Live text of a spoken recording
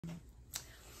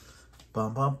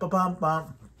Bum, bum, ba, bum,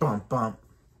 bum, bum, bum.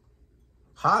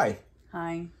 Hi.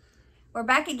 Hi. We're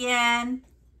back again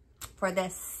for the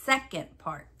second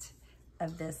part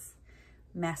of this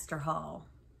master haul.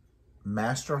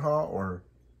 Master haul or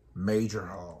major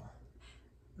haul?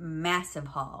 Massive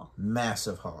haul.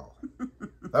 Massive haul.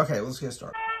 Okay, let's get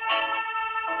started.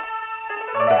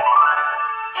 Go.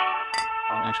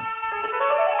 Action.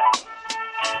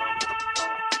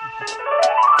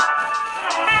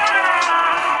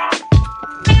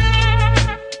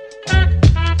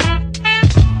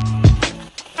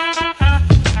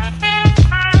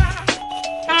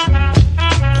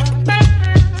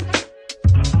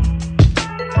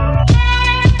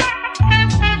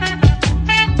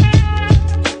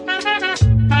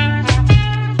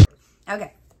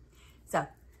 Okay, so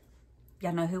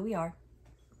y'all know who we are.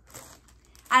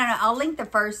 I don't know. I'll link the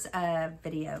first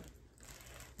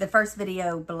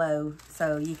video below,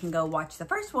 so you can go watch the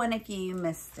first one if you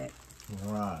missed it.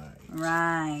 Right.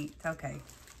 Right. Okay.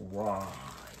 Right.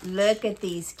 Look at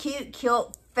these cute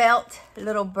felt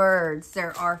little birds.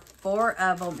 There are 4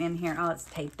 of them in here. Oh, it's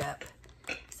taped up,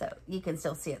 so you can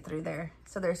still see it through there.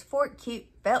 So there's 4 cute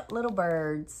felt little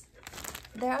birds.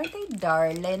 There, aren't they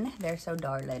darling? They're so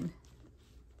darling.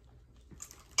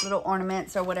 Little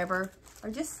ornaments or whatever, or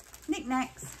just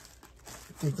knickknacks.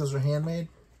 Think those are handmade?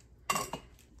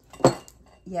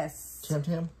 Yes. Tim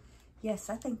Tam? Yes,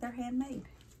 I think they're handmade.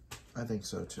 I think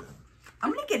so too.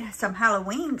 I'm gonna get some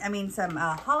some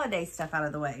holiday stuff out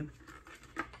of the way.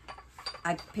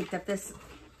 I picked up this.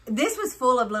 This was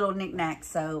full of little knickknacks,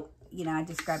 so you know I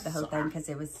just grabbed the whole thing because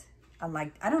it was.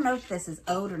 I don't know if this is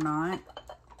old or not.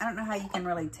 I don't know how you can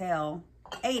really tell.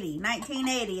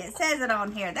 1980. It says it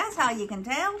on here. That's how you can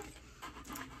tell.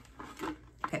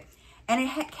 Okay, and it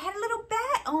had a little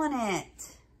bat on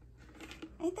it.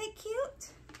 Ain't that cute?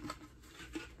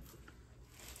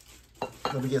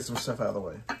 Let me get some stuff out of the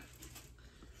way.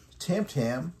 Tam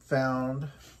Tam found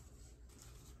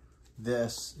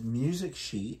this music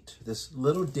sheet, this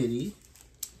little ditty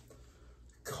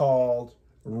called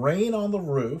Rain on the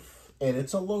Roof, and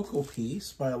it's a local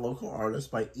piece by a local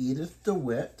artist by Edith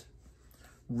DeWitt,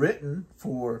 written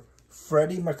for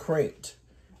Freddie McCarthy,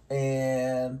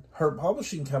 and her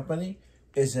publishing company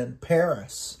is in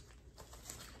Paris,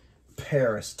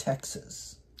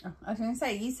 Texas. Oh, I was going to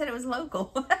say, you said it was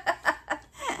local.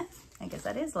 I guess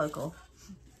that is local.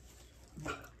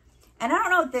 And I don't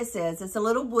know what this is. It's a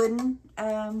little wooden,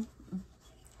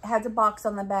 has a box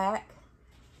on the back.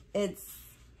 It's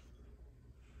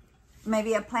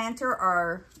maybe a planter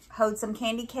or hold some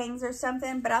candy canes or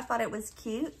something, but I thought it was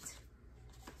cute.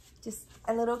 Just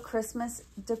a little Christmas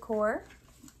decor.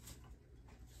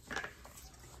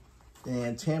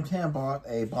 And Tam Tam bought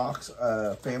a box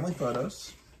of family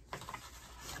photos.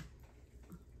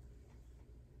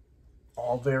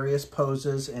 All various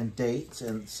poses and dates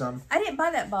and some... I didn't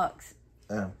buy that box.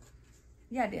 Oh.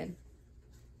 Yeah, I did.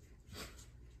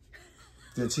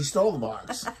 Then she stole the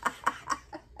box.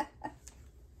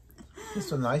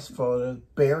 Just a nice photo.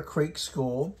 Bear Creek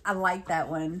School. I like that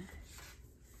one.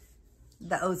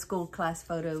 The old school class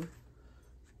photo.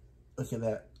 Look at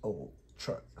that old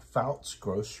truck. Fouts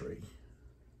Grocery.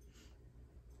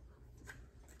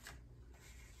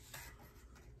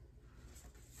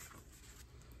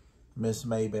 Miss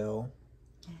Maybell.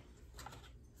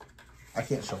 I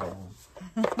can't show all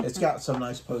of them. It's got some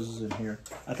nice poses in here.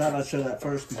 I thought I'd show that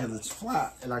first because it's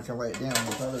flat and I can lay it down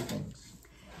with other things.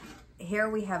 Here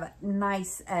we have a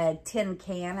nice tin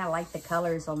can. I like the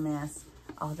colors on this.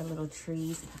 All the little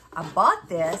trees. I bought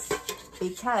this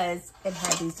because it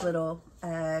had these little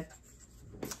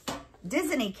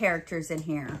Disney characters in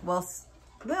here. Well,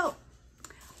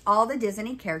 all the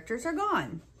Disney characters are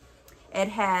gone. It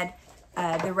had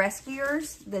the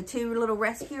rescuers, the 2 little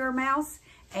rescuer mouse,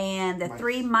 and the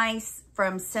 3 mice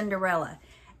from Cinderella.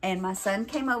 And my son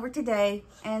came over today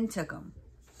and took them.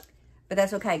 But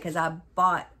that's okay because I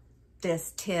bought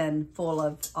this tin full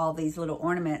of all these little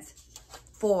ornaments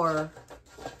for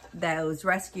those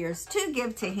rescuers to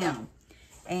give to him.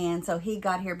 And so he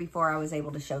got here before I was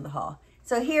able to show the haul.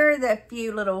 So here are the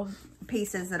few little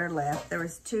pieces that are left. There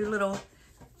was 2 little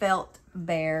felt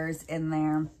bears in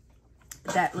there.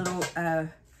 That little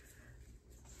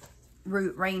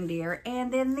root reindeer.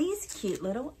 And then these cute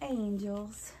little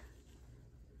angels.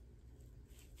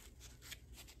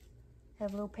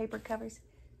 Have little paper covers.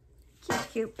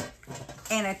 Cute, cute.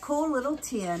 And a cool little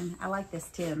tin. I like this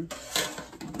tin.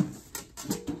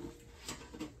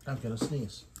 I'm going to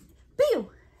sneeze. Pew!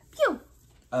 Pew!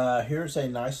 Here's a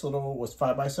nice little, was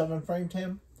 5x7 frame,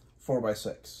 Tim?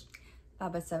 4x6.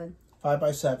 5x7.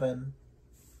 5x7.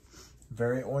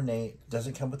 Very ornate.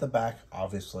 Doesn't come with a back,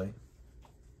 obviously.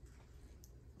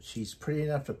 she's pretty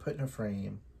enough to put in a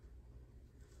frame.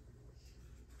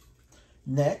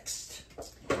 Next,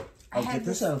 I'll get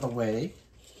this out of the way,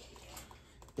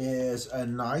 is a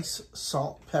nice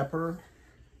salt, pepper,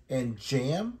 and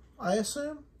jam, I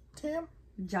assume, Tam?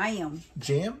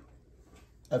 Jam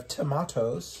of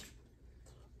tomatoes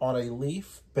on a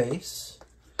leaf base.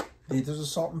 These are the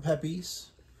salt and peppies,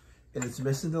 and it's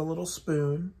missing the little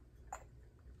spoon.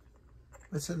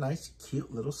 It's a nice,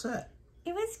 cute little set.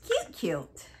 It was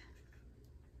cute.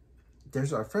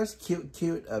 There's our first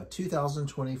cute of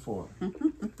 2024.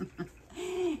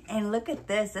 And look at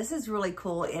this. This is really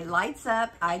cool. It lights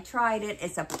up. I tried it.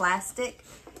 It's a plastic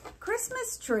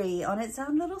Christmas tree on its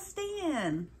own little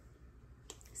stand.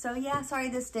 So yeah, sorry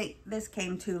this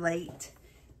came too late.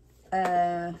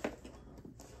 It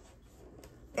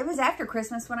was after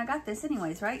Christmas when I got this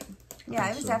anyways, right? Yeah,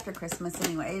 it was after Christmas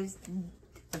anyway. It was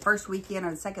the first weekend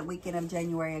or the second weekend of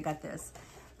January I got this.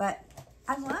 But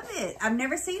I love it. I've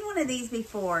never seen one of these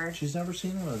before. She's never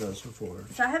seen one of those before.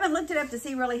 So I haven't looked it up to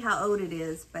see really how old it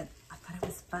is, but I thought it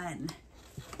was fun.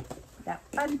 That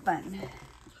fun.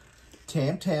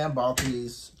 Tam bought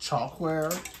these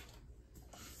chalkware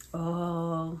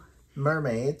Oh.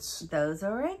 mermaids. Those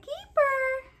are a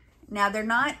keeper. Now they're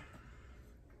not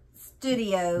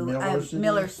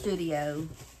Miller Studio,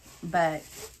 but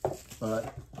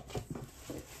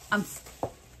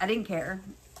I didn't care.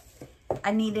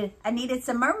 I needed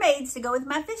some mermaids to go with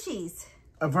my fishies.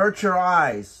 Avert your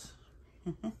eyes.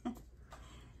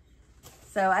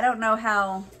 So I don't know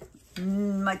how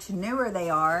much newer they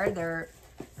are.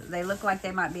 They look like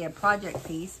they might be a project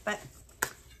piece, but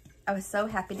I was so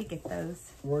happy to get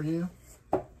those. Were you?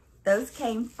 Those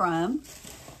came from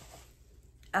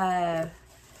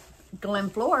Glen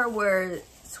Flora, where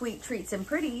Sweet Treats and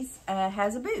Pretties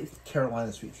has a booth.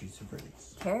 Carolina Sweet Treats and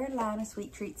Pretties. Carolina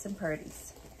Sweet Treats and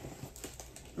Pretties.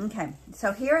 Okay,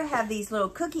 so here I have these little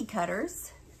cookie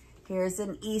cutters. Here's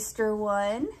an Easter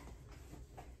one.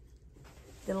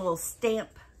 The little stamp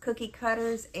cookie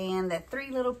cutters and the 3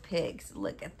 little pigs.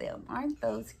 Look at them. Aren't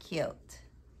those cute?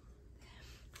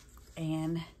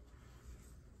 And,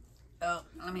 oh,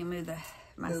 let me move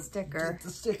my sticker.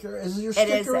 The sticker. Is your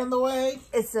sticker in the way?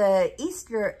 It's a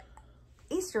Easter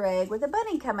egg with a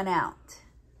bunny coming out.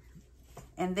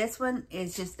 And this one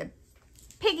is just a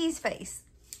piggy's face.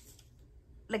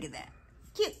 Look at that.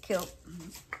 Cute.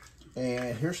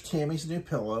 And here's Tammy's new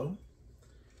pillow.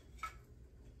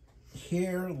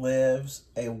 Here lives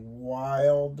a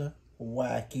wild,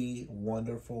 wacky,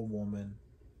 wonderful woman.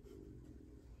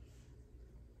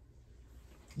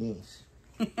 Yes.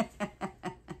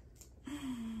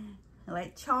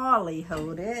 Let Charlie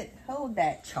hold it. Hold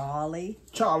that, Charlie.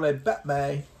 Charlie, bet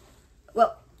me.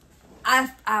 Well, I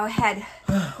had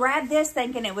grabbed this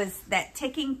thinking it was that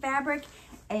ticking fabric,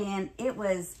 and it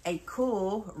was a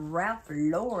cool Ralph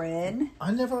Lauren.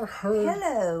 I never heard.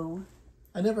 Hello.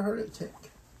 I never heard it tick.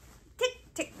 Tick,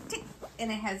 tick, tick.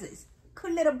 And it has these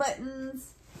cool little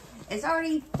buttons. It's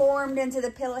already formed into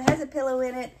the pillow. It has a pillow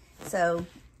in it. So,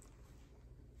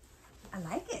 I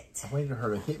like it. I waited for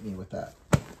her to hit me with that.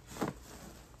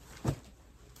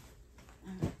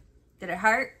 Did it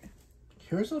hurt?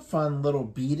 Here's a fun little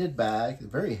beaded bag.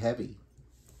 Very heavy.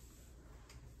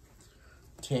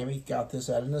 Tammy got this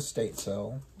at an estate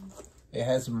sale. It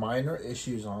has minor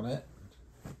issues on it,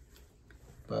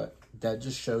 but that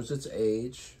just shows its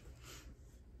age.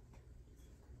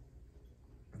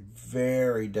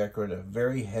 Very decorative,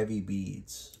 very heavy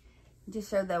beads. Just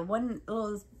show that one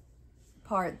little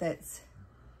part that's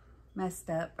messed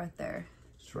up right there.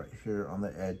 It's right here on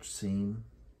the edge seam.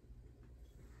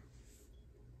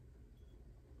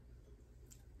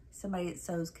 Somebody that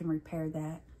sews can repair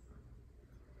that.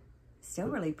 Still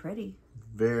really pretty.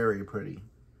 Very pretty.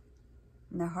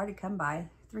 And they're hard to come by.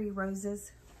 3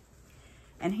 roses.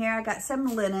 And here I got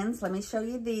some linens. Let me show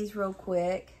you these real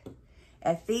quick.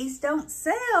 If these don't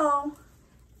sell,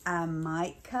 I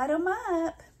might cut them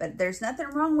up. But there's nothing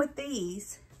wrong with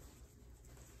these.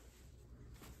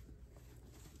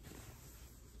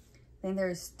 I think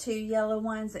there's 2 yellow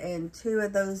ones and 2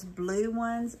 of those blue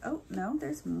ones. Oh, no,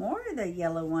 there's more of the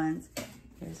yellow ones.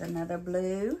 Here's another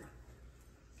blue.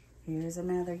 Here's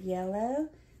another yellow.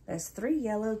 There's 3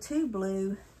 yellow, 2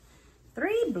 blue,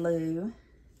 3 blue,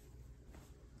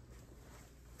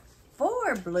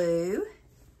 4 blue,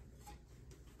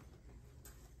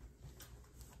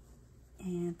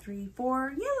 and 3,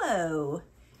 4 yellow.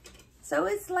 So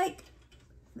it's like,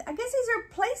 I guess these are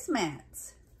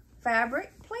placemats.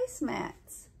 Fabric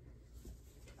placemats.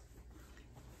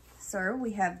 So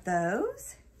we have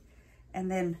those. And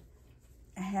then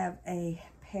I have a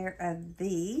pair of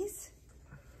these.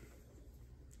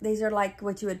 These are like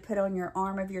what you would put on your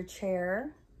arm of your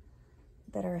chair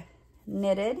that are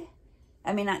knitted.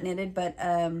 I mean, not knitted, but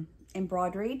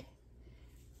embroidered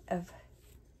of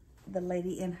the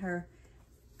lady in her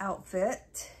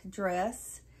outfit,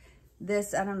 dress.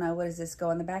 This, I don't know, what does this go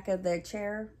on the back of the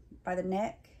chair by the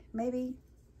neck, maybe?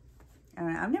 I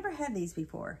don't know. I've never had these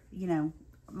before. You know,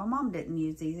 my mom didn't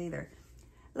use these either.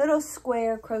 Little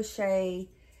square crochet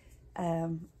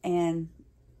and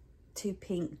 2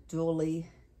 pink doily.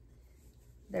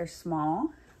 They're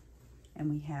small.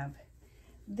 And we have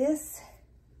this,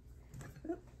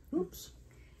 Oops.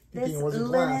 this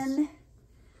linen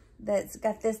that's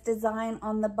got this design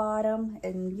on the bottom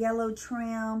in yellow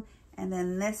trim. And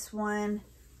then this one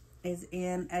is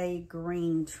in a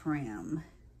green trim.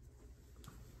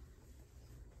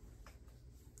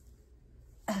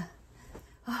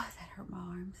 Oh, that hurt my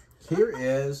arms. Here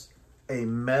is a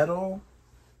metal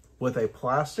with a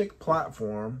plastic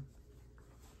platform,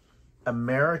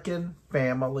 American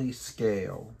Family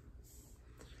Scale.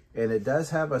 And it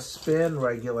does have a spin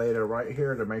regulator right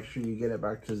here to make sure you get it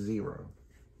back to 0.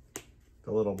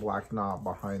 The little black knob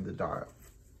behind the dial.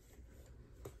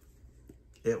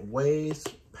 It weighs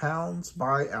pounds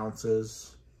by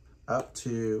ounces up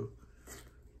to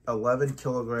 11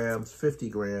 kilograms, 50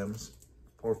 grams,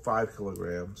 or 5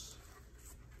 kilograms.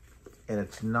 And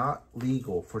it's not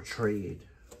legal for trade.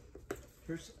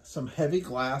 Here's some heavy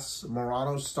glass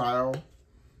Murano style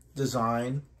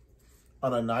design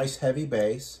on a nice heavy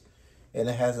base. And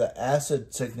it has an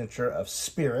acid signature of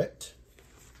Spirit.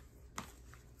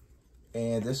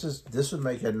 And this would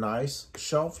make a nice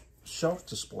shelf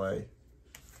display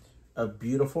of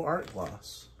beautiful art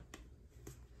glass.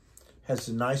 Has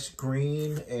a nice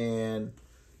green and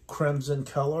crimson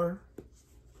color.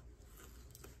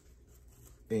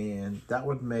 And that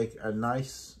would make a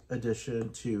nice addition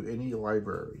to any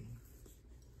library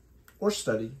or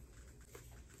study.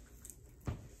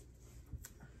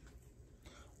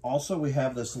 Also, we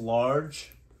have this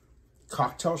large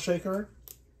cocktail shaker.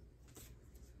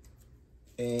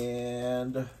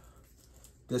 And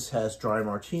this has dry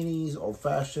martinis, old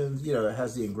fashions. You know, it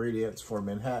has the ingredients for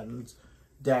Manhattans,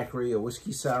 daiquiri, a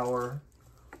whiskey sour,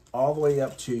 all the way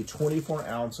up to 24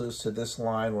 ounces to this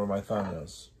line where my thumb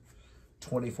is.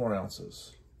 24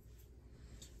 ounces.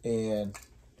 And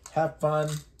have fun.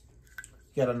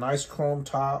 You got a nice chrome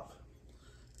top.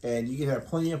 And you can have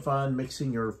plenty of fun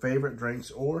mixing your favorite drinks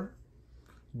or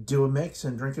do a mix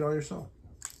and drink it all yourself.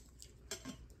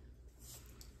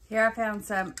 Here I found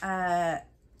some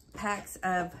packs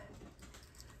of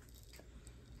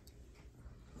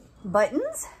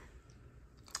buttons.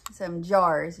 Some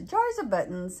jars of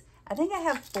buttons. I think I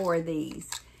have 4 of these.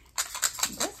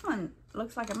 This one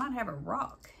looks like it might have a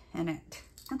rock in it.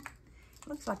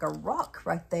 Looks like a rock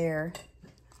right there.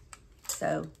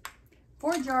 So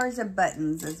 4 jars of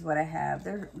buttons is what I have.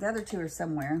 The other 2 are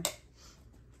somewhere.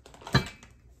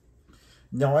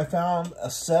 Now I found a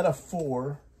set of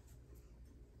 4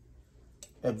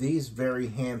 of these very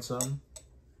handsome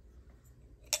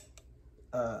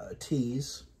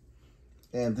teas.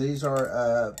 And these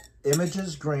are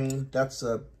Images Green. That's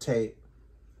a tape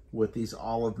with these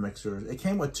olive mixers. It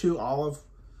came with 2 olive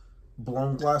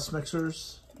blown glass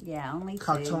mixers. Yeah, only 2.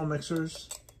 Cocktail mixers.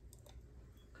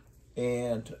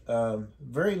 And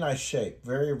very nice shape.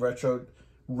 Very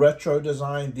retro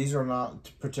design. These are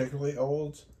not particularly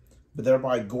old, but they're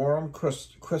by Gorham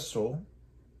Crystal.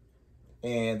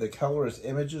 And the color is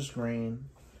Images Green.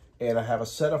 And I have a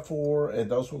set of 4, and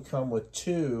those will come with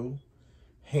 2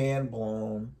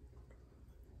 hand-blown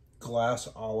glass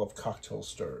olive cocktail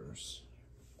stirrers.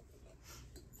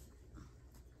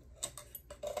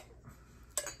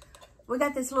 We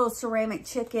got this little ceramic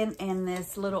chicken and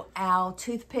this little owl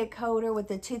toothpick holder with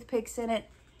the toothpicks in it.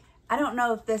 I don't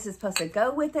know if this is supposed to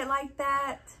go with it like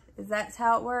that. Is that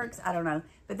how it works? I don't know.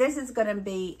 But this is going to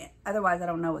be, otherwise I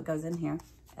don't know what goes in here.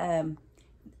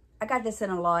 I got this in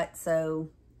a lot, so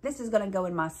this is going to go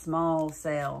in my small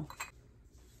sale.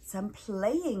 Some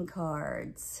playing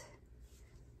cards.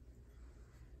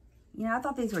 You know, I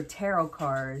thought these were tarot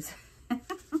cards.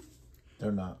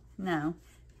 They're not. No.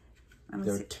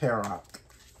 They're tarot.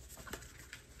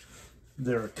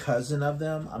 They're a cousin of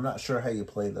them. I'm not sure how you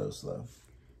play those, though.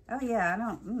 Oh, yeah, I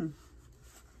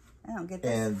don't get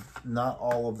this. And not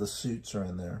all of the suits are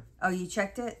in there. Oh, you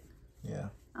checked it? Yeah.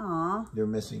 Aw. They're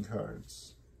missing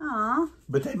cards. Aw.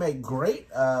 But they make great...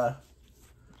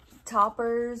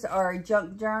 toppers or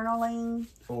junk journaling.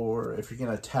 Or if you're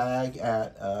going to tag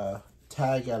at a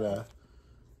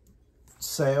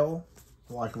sale,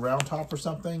 like Round Top or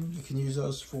something, you can use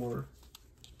those for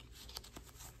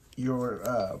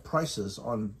your prices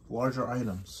on larger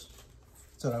items.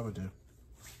 That's what I would do.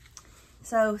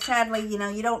 So sadly, you know,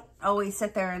 you don't always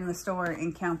sit there in the store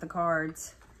and count the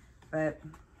cards, but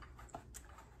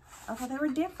I thought they were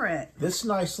different. This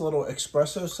nice little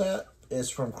espresso set is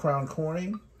from Crown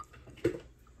Corning.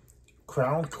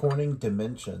 Crown Corning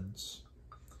Dimensions.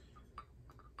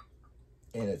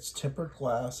 And it's tempered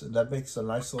glass, and that makes a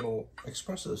nice little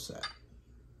espresso set.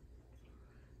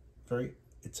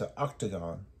 It's an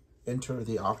octagon. Enter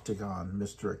the octagon,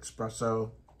 Mr.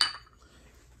 Espresso.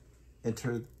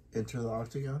 Enter the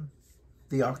octagon.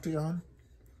 The octagon.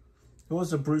 It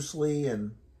was a Bruce Lee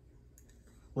and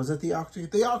was it the octagon?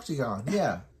 The octagon,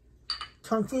 yeah.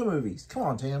 Kung Fu movies. Come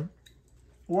on, Tam.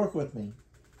 Work with me.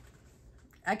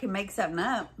 I can make something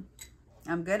up.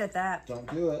 I'm good at that.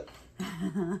 Don't do it.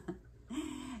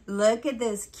 Look at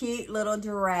this cute little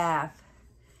giraffe.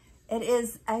 It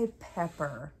is a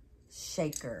pepper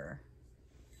shaker.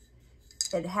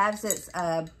 It has its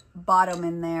bottom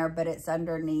in there, but it's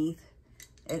underneath.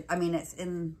 It's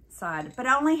inside. But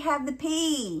I only have the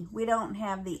P. We don't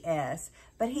have the S.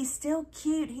 But he's still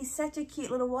cute. He's such a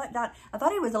cute little whatnot. I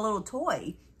thought he was a little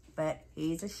toy, but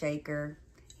he's a shaker.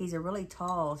 He's a really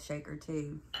tall shaker,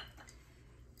 too.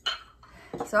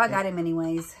 So I got him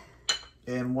anyways.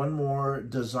 And one more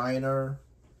designer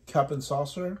cup and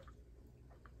saucer.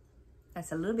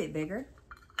 That's a little bit bigger.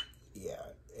 Yeah,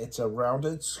 it's a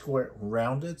rounded square.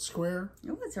 Rounded square.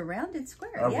 Oh, it's a rounded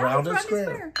square. A yeah, rounded it's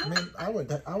square. I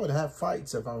mean, I would have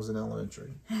fights if I was in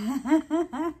elementary.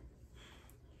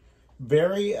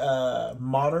 Very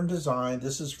modern design.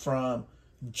 This is from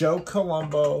Joe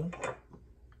Colombo,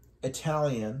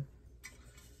 Italian.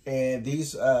 And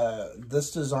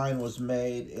this design was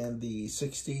made in the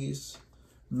 60s,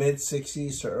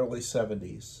 mid-60s to early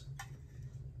 70s.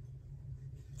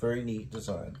 Very neat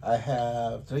design. I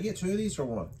have, did I get 2 of these or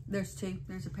 1? There's 2.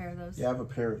 There's a pair of those. Yeah, I have a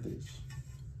pair of these.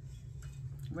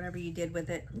 Whatever you did with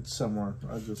it. It's somewhere.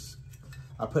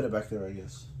 I put it back there, I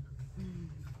guess.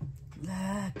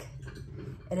 Look.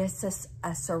 It is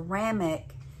a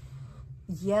ceramic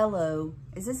yellow.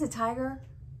 Is this a tiger?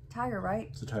 Tiger, right?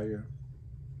 It's a tiger.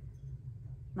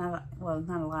 Not a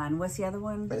lion. What's the other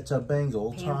one? It's a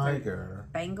Bengal Panther. tiger.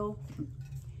 Bengal?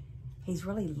 He's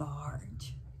really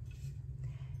large.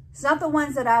 It's not the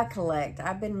ones that I collect.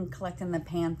 I've been collecting the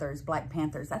Panthers, Black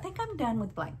Panthers. I think I'm done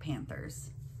with Black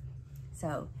Panthers.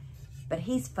 So, but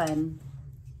he's fun.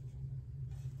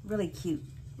 Really cute.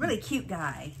 Really cute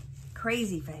guy.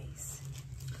 Crazy face.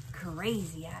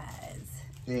 Crazy eyes.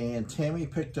 And Tammy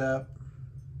picked up.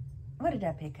 What did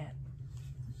I pick up?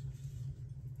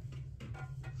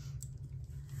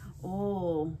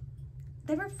 Oh,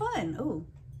 they were fun. Oh,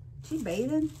 she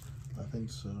bathing. I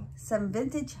think so. Some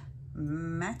vintage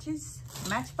matchbox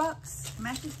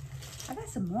matches. I got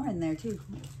some more in there too.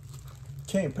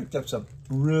 Tammy picked up some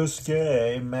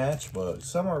risque matchbooks.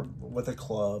 Some are with a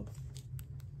club.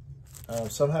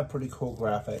 Some have pretty cool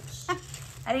graphics.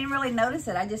 I didn't really notice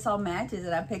it. I just saw matches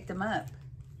and I picked them up.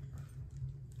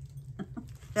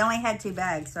 They only had 2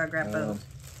 bags, so I grabbed both.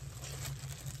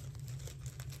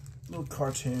 Little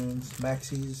cartoons,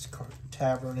 Maxie's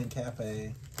Tavern and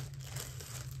Cafe.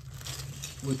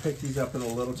 We picked these up in a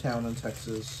little town in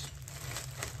Texas.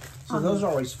 So those are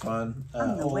always fun.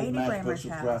 Old matchbooks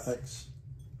with graphics.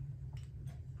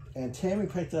 And Tammy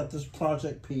picked up this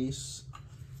project piece.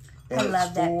 I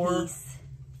love that piece.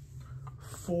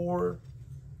 4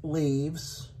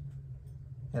 leaves.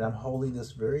 And I'm holding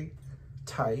this very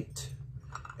tight.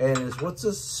 And what's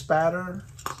this? Spatter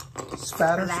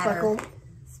speckle?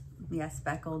 Yeah,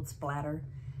 speckled splatter.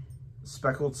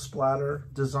 Speckled splatter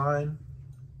design.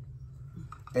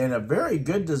 And a very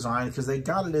good design because they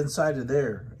got it inside of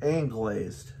there and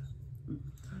glazed.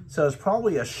 So it's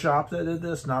probably a shop that did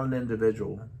this, not an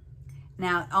individual.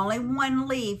 Now, only one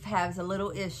leaf has a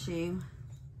little issue.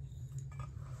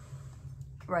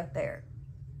 Right there.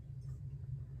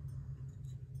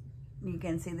 You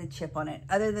can see the chip on it.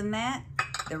 Other than that,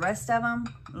 the rest of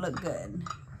them look good.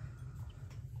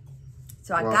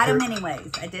 So I got them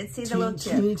anyways. I did see the little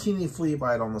chip. Teeny flea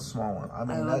bite on the small one. I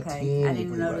mean, okay. teeny I didn't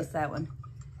flea notice bite. that one.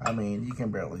 I mean, you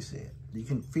can barely see it. You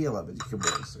can feel it, but you can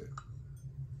barely see it.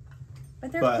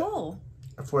 But they're cool.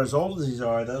 For as old as these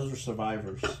are, those are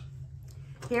survivors.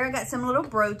 Here I got some little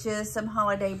brooches, some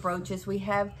holiday brooches. We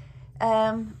have,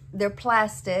 they're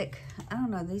plastic. I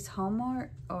don't know, these Hallmark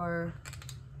or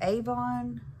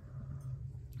Avon.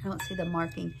 I don't see the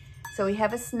marking. So we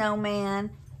have a snowman.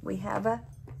 We have a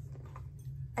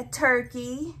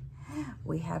turkey.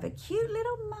 We have a cute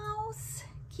little mouse.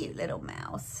 Cute little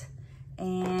mouse.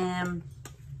 And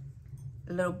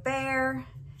a little bear.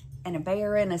 And a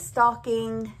bear in a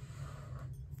stocking.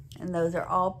 And those are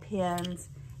all pins.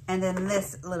 And then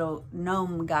this little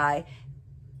gnome guy.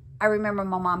 I remember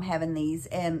my mom having these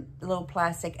and little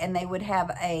plastic, and they would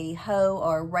have a hoe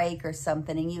or a rake or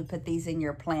something, and you would put these in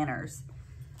your planters.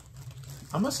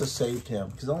 I must have saved him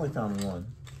because I only found one.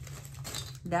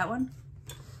 That one?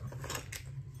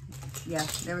 Yeah,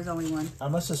 there was only one. I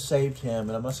must have saved him,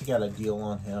 and I must have got a deal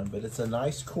on him. But it's a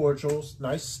nice cordial,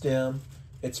 nice stem.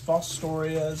 It's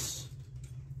Fostoria's.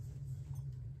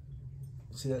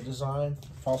 See that design?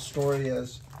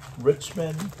 Fostoria's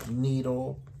Richmond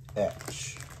Needle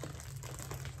Etch.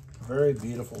 Very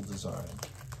beautiful design.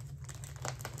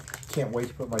 Can't wait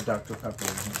to put my Dr. Pepper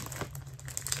in here.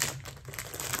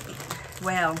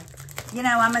 Well, you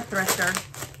know, I'm a thrifter.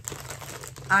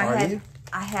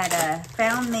 I had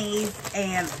found these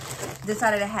and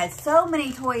decided I had so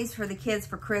many toys for the kids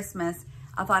for Christmas.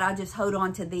 I thought I'd just hold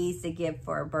on to these to give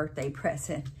for a birthday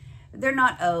present. They're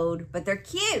not old, but they're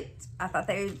cute. I thought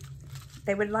they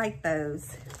would like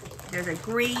those. There's a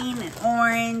green and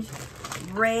orange,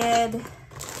 red.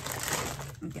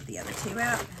 Let me get the other two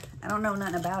out. I don't know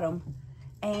nothing about them.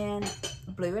 And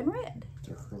blue and red.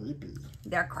 They're creepy.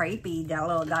 They're creepy, the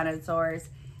little dinosaurs.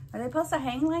 Are they supposed to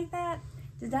hang like that?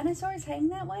 Do dinosaurs hang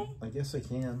that way? I guess they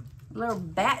can. Little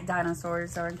bat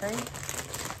dinosaurs, aren't they?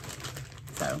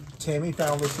 So Tammy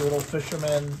found this little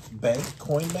fisherman bank,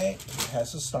 coin bank. It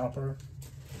has a stopper.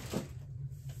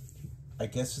 I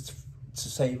guess it's to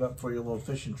save up for your little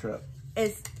fishing trip.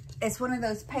 It's one of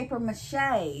those paper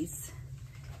maches,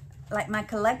 like my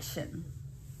collection.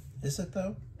 Is it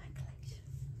though? My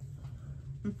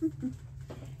collection.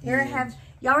 Here I have,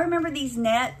 y'all remember these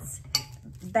nets,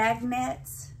 bag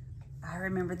nets? I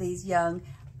remember these young,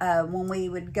 when we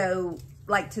would go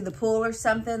like to the pool or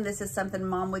something. This is something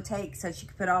Mom would take so she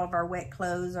could put all of our wet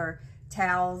clothes or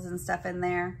towels and stuff in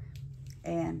there.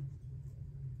 And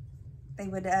they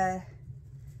would,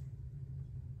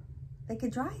 they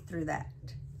could dry through that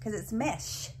because it's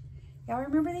mesh. Y'all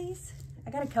remember these? I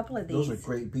got a couple of these. Those are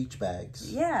great beach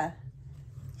bags. Yeah.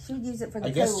 She would use it for the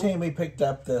I guess pool. Tammy picked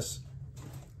up this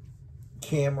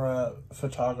camera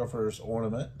photographer's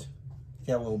ornament.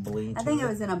 Got a little bling to I think it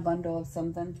was in a bundle of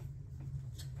something.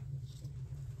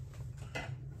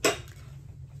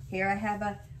 Here I have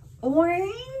a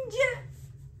orange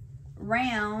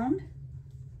round,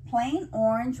 plain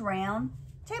orange round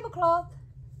tablecloth.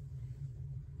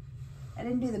 I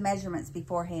didn't do the measurements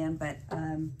beforehand, but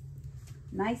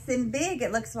nice and big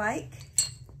it looks like.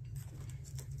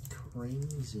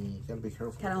 Crazy. Gotta be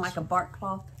careful. Kind of like a bark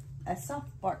cloth, a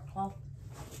soft bark cloth.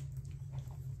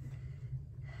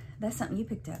 That's something you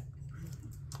picked up.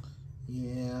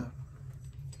 Yeah.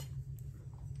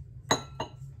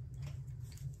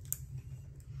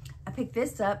 I picked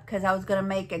this up because I was going to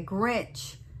make a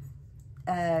Grinch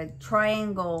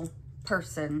triangle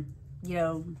person, you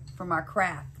know, from our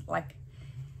craft. Like,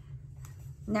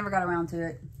 never got around to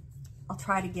it. I'll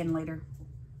try it again later.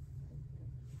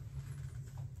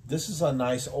 This is a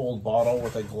nice old bottle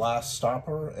with a glass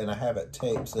stopper, and I have it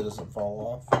taped so it doesn't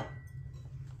fall off.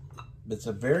 It's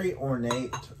a very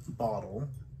ornate bottle.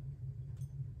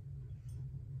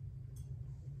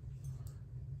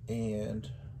 And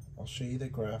I'll show you the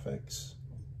graphics.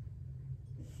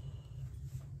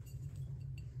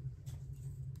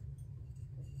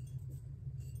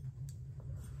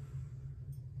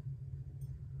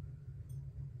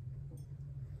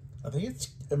 I think it's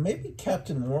maybe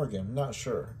Captain Morgan, not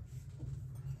sure.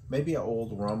 Maybe an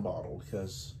old rum bottle,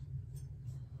 because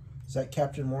is that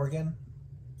Captain Morgan?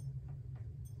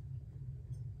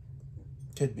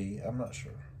 Could be, I'm not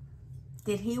sure.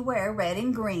 Did he wear red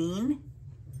and green?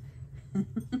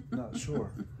 Not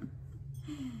sure.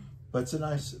 But it's a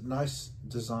nice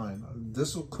design.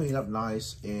 This will clean up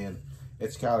nice, and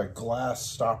it's got a glass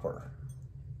stopper.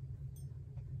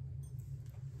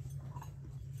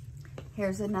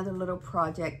 Here's another little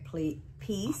project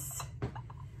piece.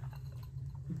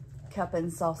 Cup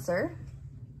and saucer.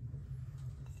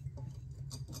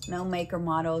 No maker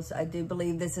models. I do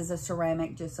believe this is a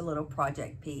ceramic, just a little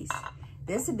project piece.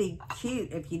 This would be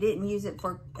cute if you didn't use it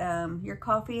for your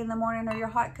coffee in the morning or your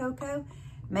hot cocoa.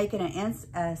 Making an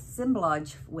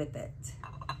assemblage with it.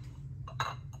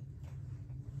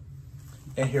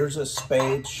 And here's a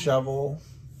spade, shovel,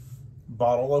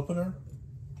 bottle opener.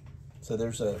 So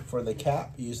there's a, for the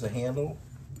cap, use the handle.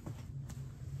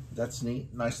 That's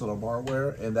neat, nice little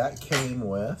barware. And that came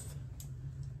with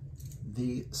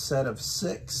the set of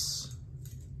 6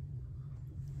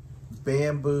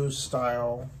 bamboo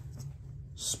style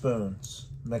spoons,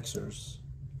 mixers,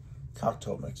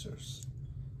 cocktail mixers.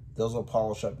 Those will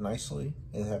polish up nicely.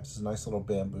 It has this nice little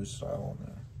bamboo style on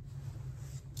there.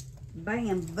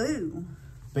 Bamboo.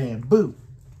 Bamboo.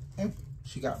 And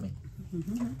she got me.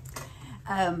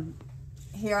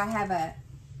 Here I have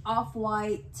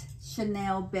off-white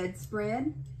Chanel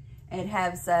bedspread. It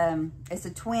has, it's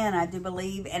a twin, I do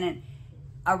believe, and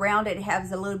around it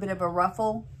has a little bit of a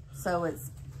ruffle. So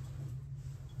it's,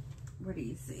 where do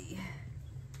you see?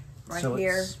 Right so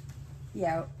here.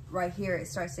 Yeah, right here it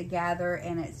starts to gather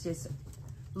and it's just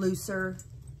looser,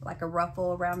 like a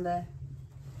ruffle around the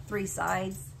 3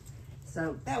 sides.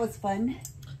 So that was fun.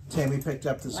 Tammy picked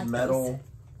up this metal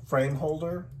frame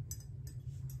holder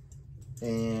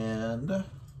and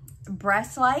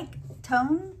brass-like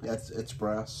tone. It's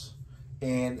brass.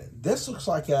 And this looks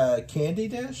like a candy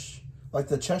dish, like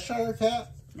the Cheshire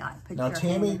Cat. Now Tammy,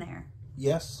 hand in there.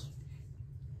 Yes,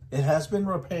 it has been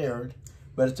repaired,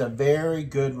 but it's a very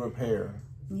good repair.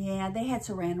 Yeah, they had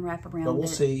saran wrap around it. But we'll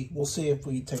see. We'll see if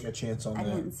we take a chance on that. I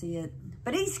didn't see it.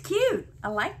 But he's cute. I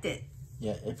liked it.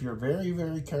 Yeah, if you're very,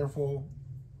 very careful,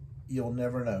 you'll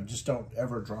never know. Just don't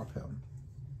ever drop him.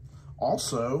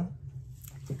 Also,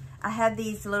 I had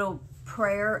these little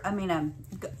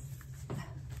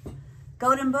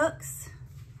golden books.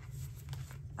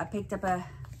 I picked up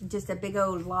just a big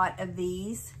old lot of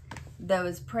these.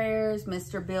 Those prayers,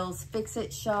 Mr. Bill's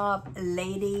Fix-It Shop,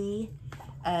 Lady,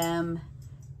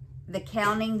 the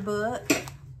counting book,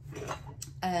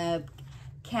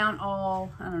 count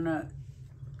all, I don't know,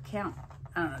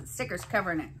 stickers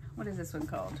covering it. What is this one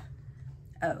called?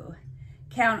 Oh,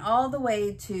 Count All the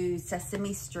Way to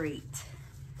Sesame Street.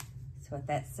 That's what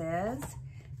that says.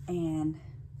 And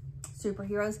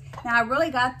superheroes. Now, I really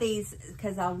got these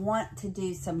because I want to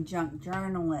do some junk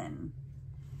journaling.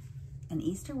 An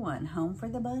Easter one, Home for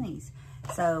the Bunnies.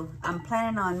 So, I'm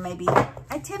planning on maybe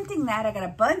attempting that. I got a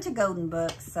bunch of golden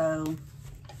books, so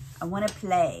I want to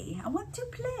play. I want to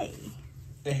play.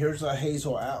 And here's a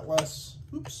Hazel Atlas.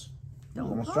 Oops. Don't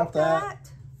almost dropped that.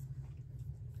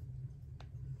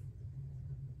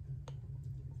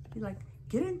 You're like,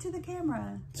 get into the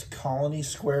camera. It's Colony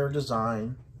Square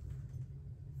design.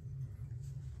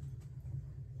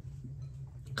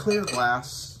 Clear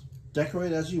glass.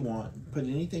 Decorate as you want. Put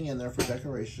anything in there for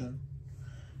decoration.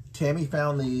 Tammy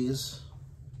found these.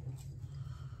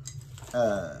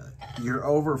 You're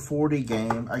over 40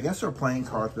 game. I guess they're playing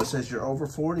cards, but it says you're over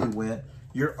 40 win.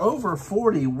 You're over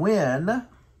 40 win.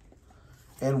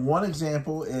 And one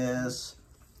example is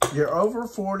you're over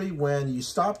 40 when you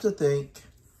stop to think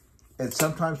and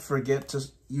sometimes forget to,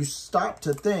 you stop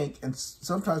to think and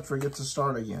sometimes forget to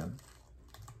start again.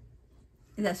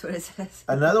 That's what it says.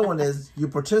 Another one is you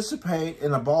participate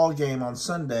in a ball game on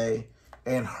Sunday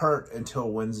and hurt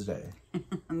until Wednesday.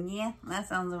 Yeah, that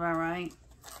sounds about right.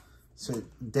 So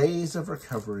days of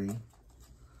recovery.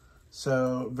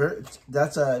 So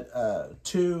that's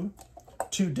two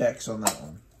decks on that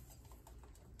one.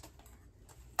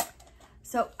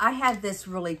 So I had this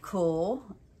really cool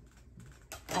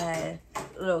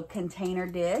little container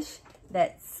dish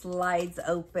that slides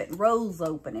open, rolls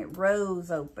open. It rolls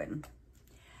open.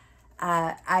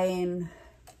 I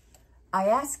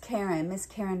asked Karen, Miss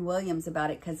Karen Williams,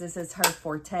 about it because this is her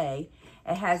forte.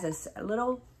 It has this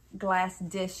little glass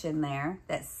dish in there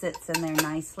that sits in there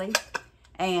nicely.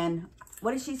 And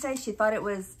what did she say? She thought it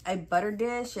was a butter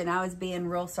dish, and I was being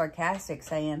real sarcastic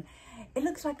saying, it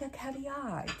looks like a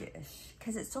caviar dish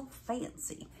because it's so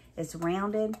fancy. It's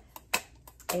rounded,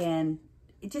 and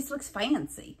it just looks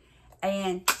fancy.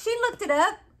 And she looked it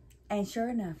up, and sure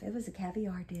enough, it was a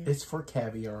caviar dish. It's for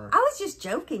caviar. I was just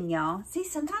joking, y'all. See,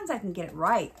 sometimes I can get it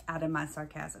right out of my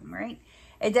sarcasm, right?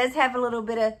 It does have a little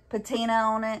bit of patina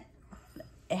on it.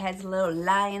 It has a little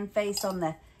lion face on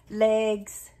the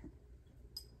legs.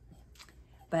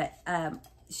 But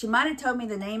she might have told me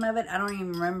the name of it. I don't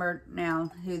even remember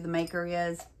now who the maker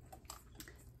is.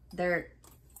 I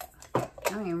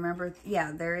don't even remember.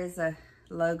 Yeah, there is a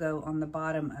logo on the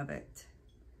bottom of it.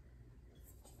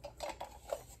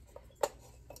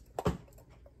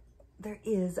 There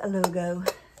is a logo.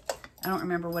 I don't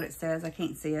remember what it says. I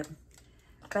can't see it.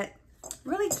 But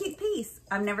really cute piece.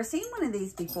 I've never seen one of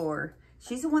these before.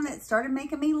 She's the one that started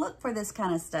making me look for this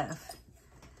kind of stuff.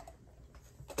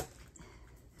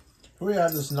 We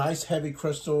have this nice heavy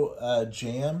crystal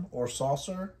jam or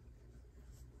saucer.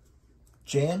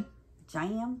 Jam?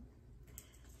 Jam?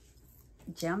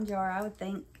 Jam jar, I would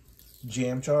think.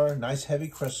 Jam jar, nice heavy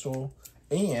crystal.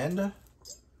 And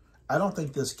I don't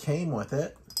think this came with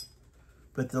it,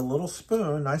 but the little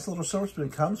spoon, nice little silver spoon,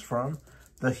 comes from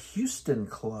the Houston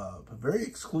Club. A very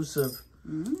exclusive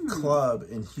club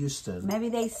in Houston. Maybe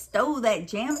they stole that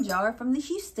jam jar from the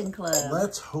Houston Club.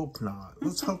 Let's hope not.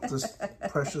 Let's hope this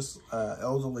precious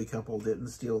elderly couple didn't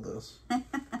steal this.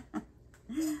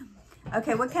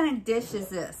 Okay, what kind of dish is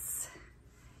this?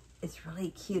 It's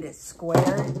really cute. It's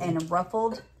square and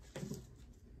ruffled.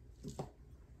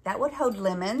 That would hold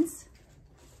lemons.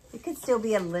 It could still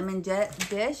be a lemon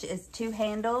dish. It's 2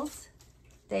 handles.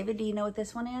 David, do you know what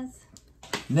this one is?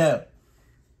 No.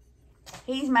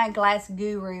 He's my glass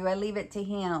guru. I leave it to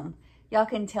him. Y'all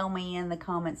can tell me in the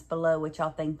comments below what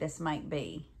y'all think this might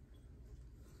be.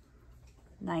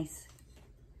 Nice.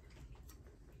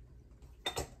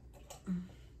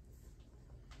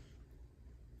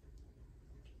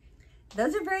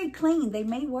 Those are very clean. They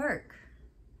may work.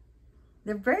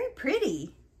 They're very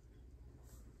pretty.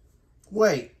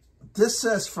 Wait, this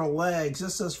says for legs.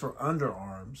 This says for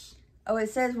underarms. Oh, it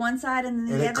says one side and then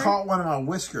the And other? it caught one of my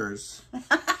whiskers.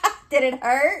 Did it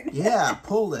hurt? Yeah, I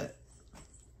pulled it.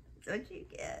 That's what you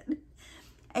get.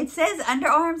 It says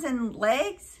underarms and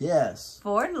legs? Yes.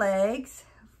 4 legs,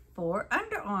 4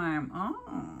 underarm.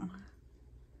 Oh.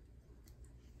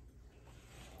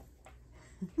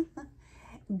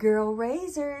 Girl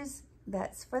razors.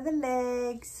 That's for the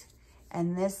legs.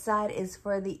 And this side is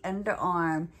for the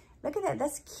underarm. Look at that.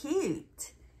 That's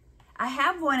cute. I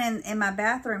have one in my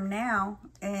bathroom now.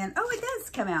 And, oh, it does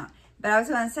come out. But I was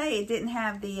going to say it didn't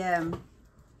have the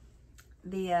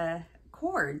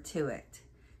cord to it.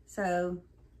 So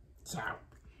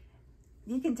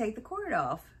you can take the cord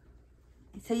off.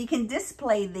 So you can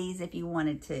display these if you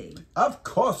wanted to. Of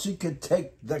course you could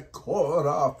take the cord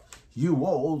off, you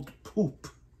old poop.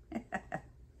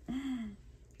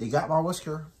 You got my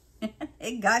whisker.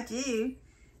 It got you.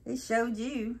 It showed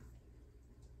you.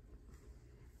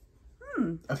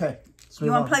 Okay.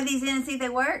 You want to plug these in and see if they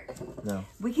work? No.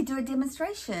 We could do a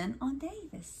demonstration on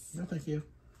Davis. No, thank you.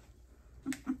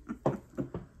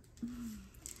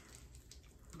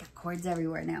 Got cords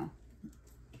everywhere now.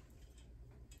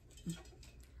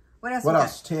 What else? What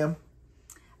else, Tim?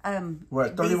 We're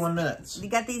at 31 these, minutes. You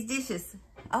got these dishes.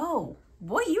 Oh,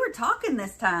 boy, you were talking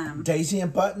this time. Daisy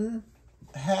and Button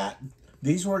hat.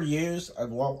 These were used,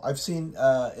 well, I've seen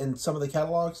in some of the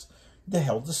catalogs, they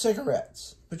held the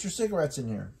cigarettes. Put your cigarettes in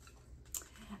here.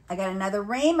 I got another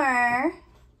reamer.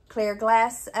 Clear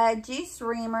glass juice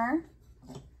reamer.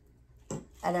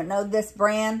 I don't know this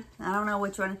brand. I don't know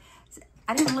which one.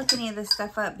 I didn't look any of this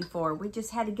stuff up before. We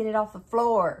just had to get it off the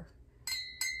floor.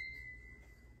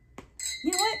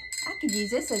 You know what? I could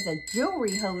use this as a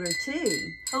jewelry holder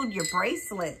too. Hold your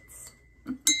bracelets.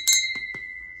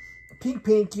 Pink,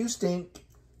 pink, you stink.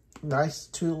 Nice,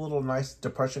 2 little nice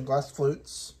depression glass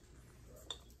flutes.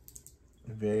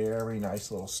 Very nice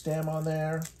little stem on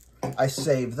there. I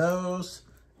saved those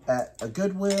at a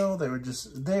Goodwill. They were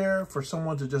just there for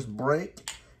someone to just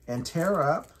break and tear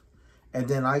up. And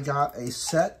then I got a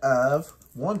set of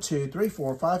 1, 2, 3,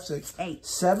 4, 5, 6, 8.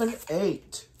 7,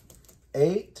 8.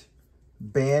 8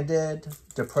 banded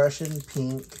depression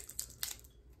pink.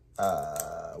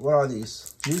 What are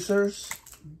these? Juicers?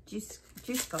 Juice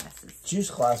glasses. Juice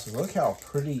glasses. Look how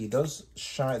pretty those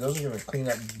shine. Those are going to clean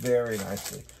up very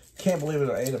nicely. Can't believe it.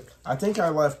 I ate them. I think I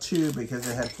left 2 because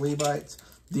they had flea bites.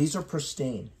 These are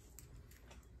pristine.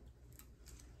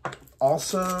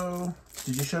 Also,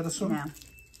 did you show this one? No.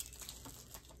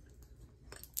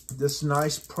 This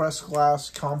nice pressed glass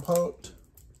compote.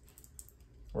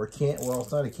 Or well,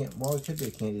 it's not a well, it could be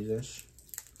a candy dish.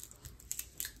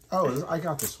 Oh, I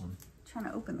got this one. I'm trying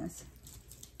to open this.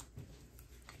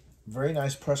 Very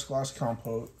nice pressed glass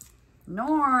compote.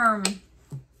 Norm.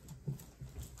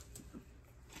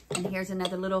 And here's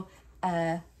another little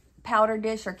powder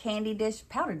dish or candy dish.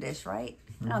 Powder dish, right?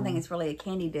 I don't think it's really a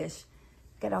candy dish.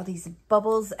 Got all these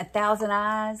bubbles, 1,000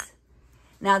 eyes.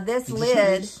 Now this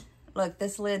lid, look,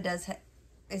 this lid does,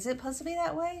 is it supposed to be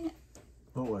that way?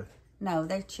 What way? No,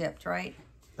 they're chipped, right?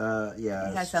 Yeah.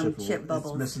 It has some chip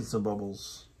bubbles. It's missing some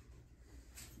bubbles.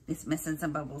 It's missing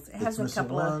some bubbles. It It's has a missing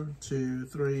couple 1, 2,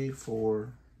 3,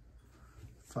 4,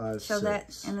 5, Show 6.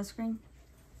 that in the screen.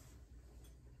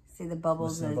 See the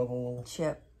bubbles Missing a and bubble.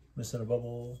 chip. Missing a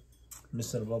bubble.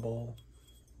 Missing a bubble.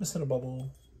 Missing a bubble.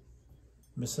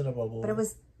 Missing a bubble. But it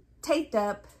was taped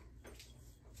up.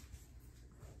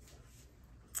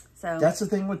 So That's the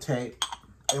thing with tape.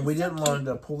 And we It's so didn't learn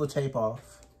to pull the tape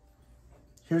off.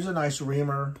 Here's a nice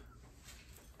reamer.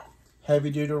 Heavy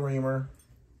duty reamer.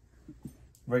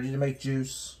 Ready to make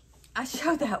juice. I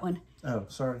showed that one. Oh,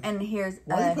 sorry. And here's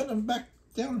Why are you putting them back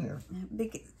down here?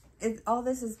 because all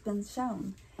this has been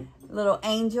shown. Little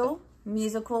angel,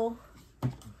 musical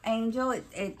angel.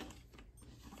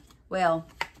 Well,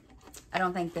 I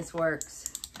don't think this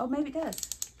works. Oh, maybe it does.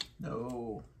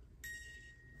 No.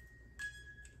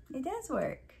 It does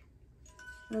work.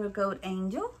 Little goat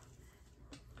angel.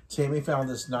 Tammy found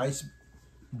this nice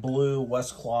blue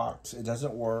West Clocks. It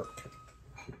doesn't work.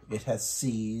 It has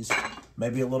C's.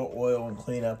 Maybe a little oil and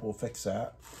cleanup will fix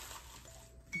that.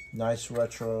 Nice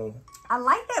retro. I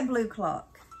like that blue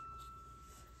clock.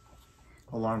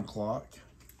 alarm clock.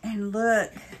 And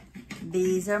look,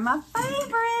 these are my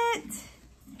favorite.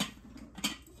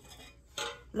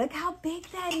 Look how big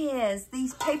that is.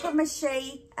 These paper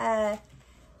mache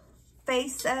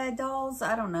face dolls.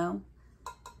 I don't know.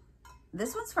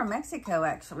 This one's from Mexico,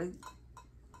 actually.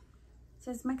 It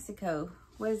says Mexico.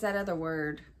 What is that other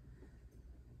word?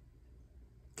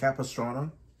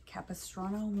 Capistrano.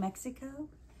 Capistrano, Mexico.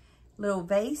 Little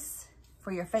vase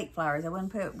for your fake flowers. I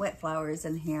wouldn't put wet flowers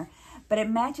in here. But it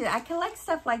matches. I collect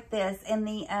stuff like this. And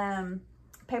the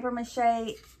paper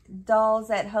mache dolls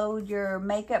that hold your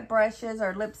makeup brushes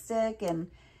or lipstick.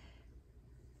 And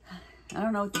I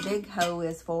don't know what the big hoe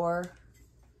is for.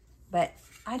 But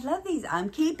I love these. I'm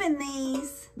keeping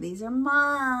these. These are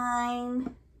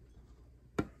mine.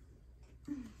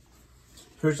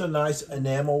 Here's a nice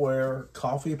enamelware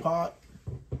coffee pot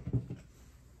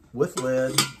with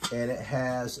lid, and it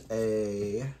has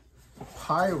a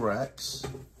Pyrex.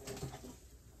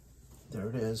 There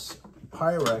it is,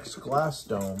 Pyrex glass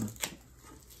dome.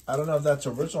 I don't know if that's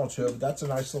original to it, but that's a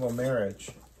nice little marriage.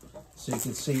 So you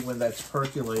can see when that's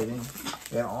percolating,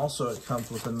 and also it comes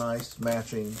with a nice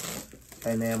matching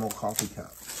enamel coffee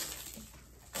cup.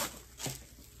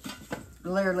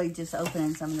 Literally just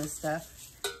opening some of this stuff.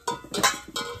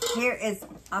 Here is,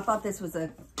 I thought this was a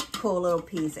cool little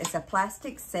piece. It's a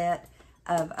plastic set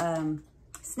of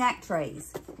snack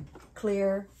trays.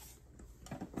 Clear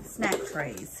snack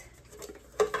trays.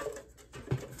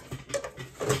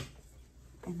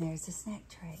 And there's a snack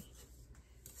tray.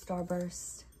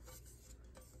 Starburst.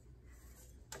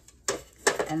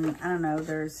 And I don't know,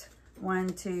 there's 1,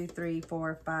 2, 3,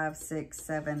 4, 5, 6,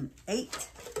 7, 8.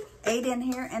 8 in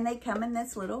here, and they come in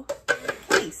this little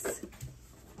case.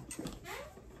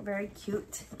 Very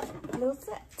cute little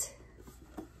set.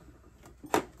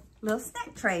 Little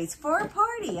snack trays for a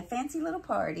party, a fancy little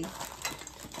party.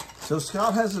 So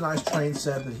Scott has a nice train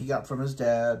set that he got from his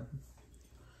dad.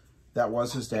 That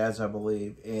was his dad's, I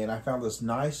believe. And I found this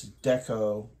nice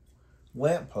deco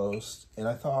lamppost, and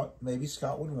I thought maybe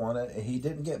Scott would want it, and he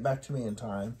didn't get back to me in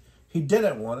time. He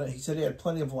didn't want it. He said he had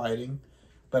plenty of lighting,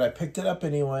 but I picked it up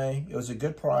anyway. It was a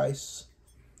good price,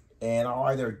 and I'll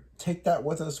either take that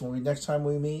with us when next time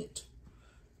we meet,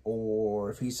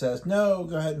 or if he says, no,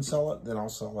 go ahead and sell it, then I'll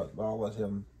sell it. But I'll let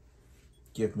him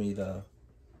give me the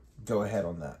go-ahead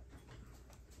on that.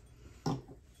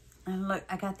 And look,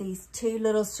 I got these 2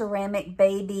 little ceramic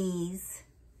babies.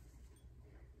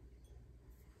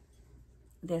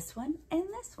 This one and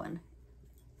this one.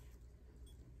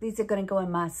 These are going to go in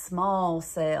my small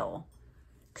cell.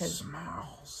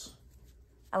 Smalls.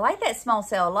 I like that small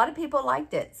cell. A lot of people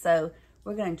liked it, so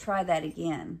we're going to try that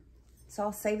again. So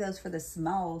I'll save those for the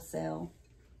small cell.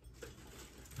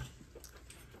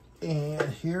 And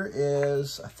here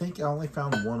is, I think I only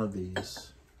found one of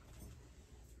these.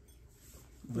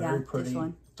 Very pretty. This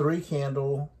one. 3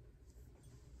 candle.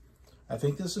 I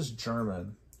think this is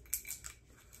German.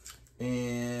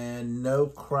 And no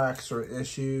cracks or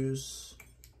issues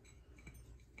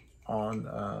on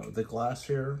the glass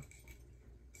here.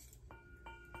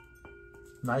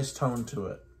 Nice tone to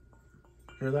it.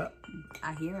 Hear that?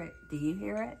 I hear it. Do you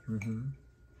hear it? Mm-hmm.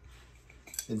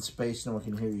 In space, no one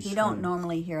can hear you. You don't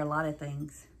normally hear a lot of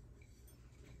things.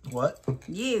 What?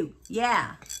 You.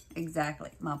 Yeah.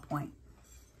 Exactly. My point.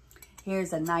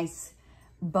 Here's a nice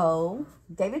bow.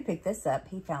 David picked this up.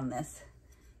 He found this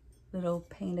little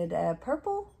painted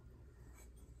purple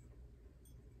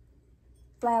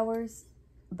flowers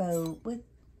bow with,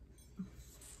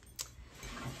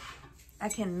 I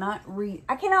cannot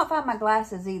find my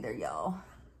glasses either, y'all.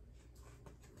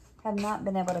 Have not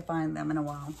been able to find them in a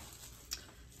while.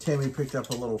 Tammy picked up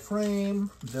a little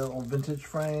frame, the little vintage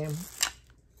frame,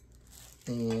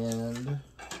 and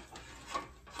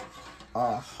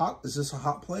is this a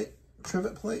hot plate?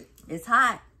 Trivet plate? It's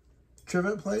hot.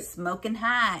 Trivet plate? Smoking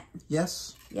hot.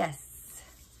 Yes. Yes.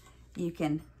 You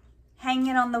can hang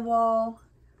it on the wall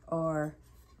or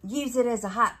use it as a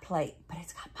hot plate, but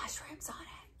it's got mushrooms on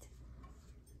it.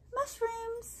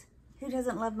 Mushrooms. Who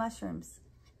doesn't love mushrooms?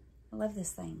 I love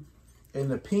this thing. In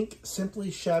the pink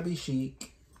Simply Shabby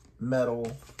Chic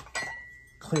metal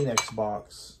Kleenex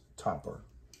box topper.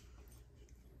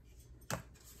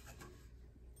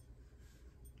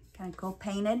 Kind of cool,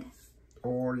 painted.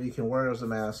 Or you can wear it as a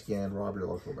mask and rob your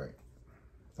local bank.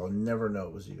 They'll never know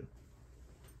it was you.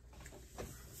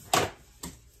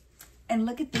 And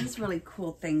look at these really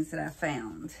cool things that I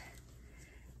found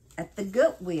at the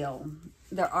Goodwill.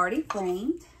 They're already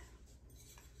framed.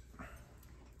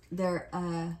 They're,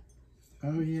 oh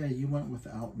yeah, you went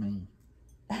without me.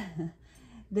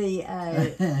 the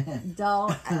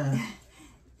doll.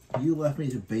 You left me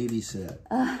to babysit.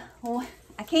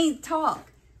 I can't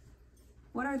talk.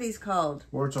 What are these called?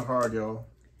 Words are hard, y'all.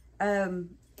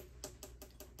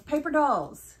 Paper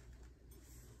dolls.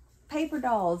 Paper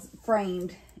dolls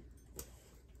framed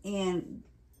in...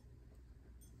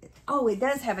 Oh, it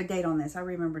does have a date on this. I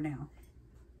remember now.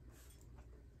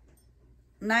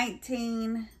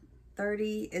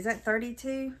 1930. Is that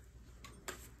 32?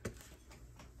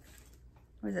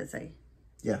 What does that say?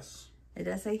 Yes. It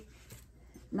does say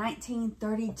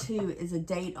 1932 is a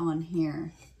date on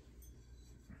here.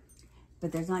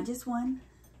 But there's not just one.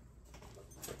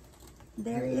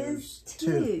 There's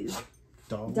two.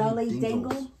 Dolly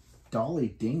Dingle.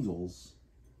 Dolly Dingles.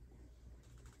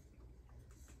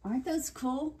 Aren't those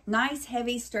cool? Nice,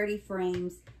 heavy, sturdy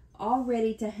frames. All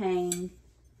ready to hang.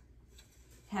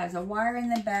 Has a wire in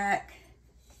the back.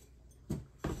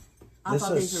 I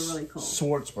thought these were really cool.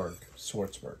 Schwartzberg.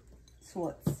 Schwarzenberg.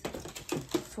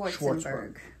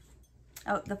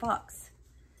 Oh, the fox.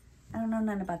 I don't know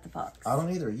nothing about the fox. I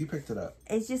don't either. You picked it up.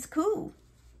 It's just cool.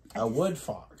 A wood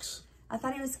fox. I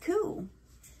thought it was cool.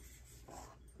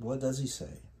 What does he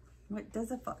say? What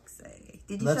does a fox say?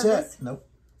 Did you That's show it. this? Nope.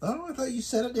 Oh, I thought you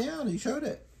set it down. You showed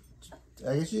it.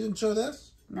 I guess you didn't show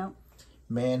this? Nope.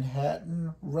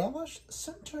 Manhattan Relish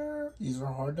Center. These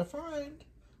are hard to find.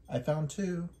 I found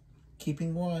two.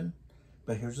 Keeping one.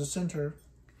 But here's the center.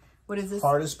 What is this?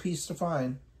 Hardest piece to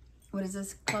find. What is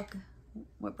this clock?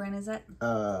 What brand is that?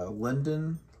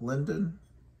 Linden.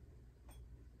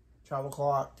 Travel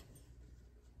clock.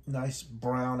 Nice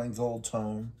brown and gold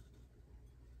tone.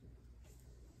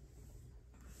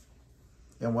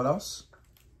 And what else?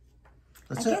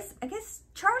 That's it. I guess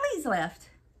Charlie's left.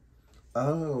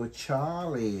 Oh,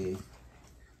 Charlie.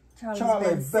 Charlie's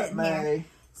been sitting bit here me.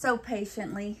 so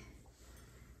patiently.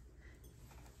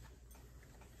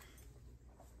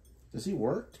 Does he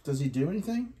work? Does he do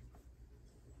anything?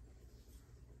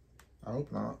 I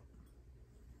hope not.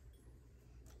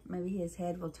 Maybe his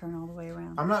head will turn all the way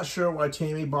around. I'm not sure why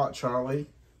Tammy bought Charlie.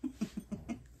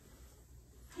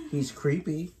 He's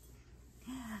creepy.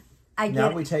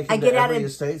 Now we take him to every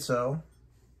estate, so.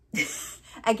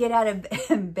 I get out of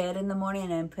bed in the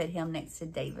morning and put him next to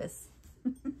Davis.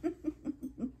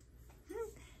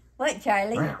 What,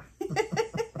 Charlie?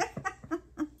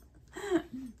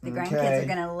 The grandkids are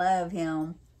going to love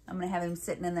him. I'm going to have him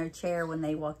sitting in their chair when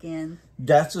they walk in.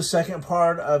 That's the second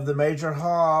part of the major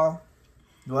haul.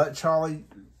 Let Charlie,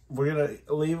 we're going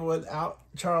to leave it without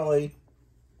Charlie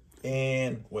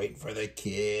and wait for the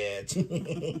kids.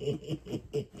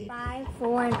 5,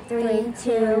 4, 3,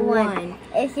 2, 1.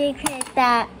 If you click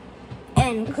that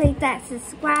and click that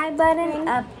subscribe button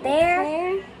up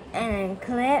there and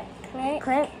click,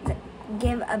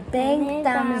 give a big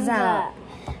thumbs up.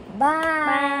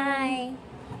 Bye.